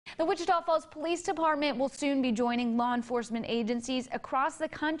The Wichita Falls Police Department will soon be joining law enforcement agencies across the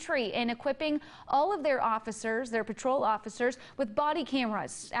country in equipping all of their officers, their patrol officers, with body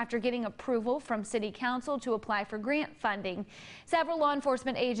cameras after getting approval from City Council to apply for grant funding. Several law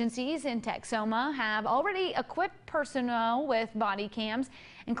enforcement agencies in Texoma have already equipped personnel with body cams,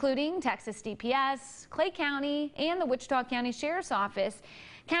 including Texas DPS, Clay County, and the Wichita County Sheriff's Office.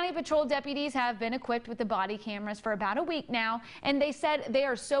 County patrol deputies have been equipped with the body cameras for about a week now, and they said they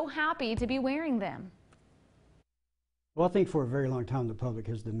are so happy to be wearing them. Well, I think for a very long time the public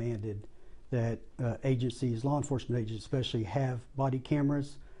has demanded that agencies, law enforcement agencies especially, have body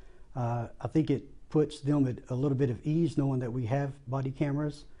cameras. I think it puts them at a little bit of ease knowing that we have body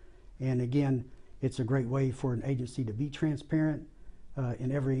cameras. And again, it's a great way for an agency to be transparent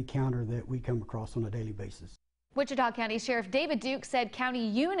in every encounter that we come across on a daily basis. Wichita County Sheriff David Duke said county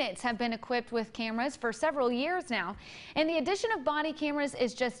units have been equipped with cameras for several years now, and the addition of body cameras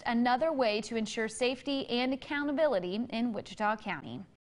is just another way to ensure safety and accountability in Wichita County.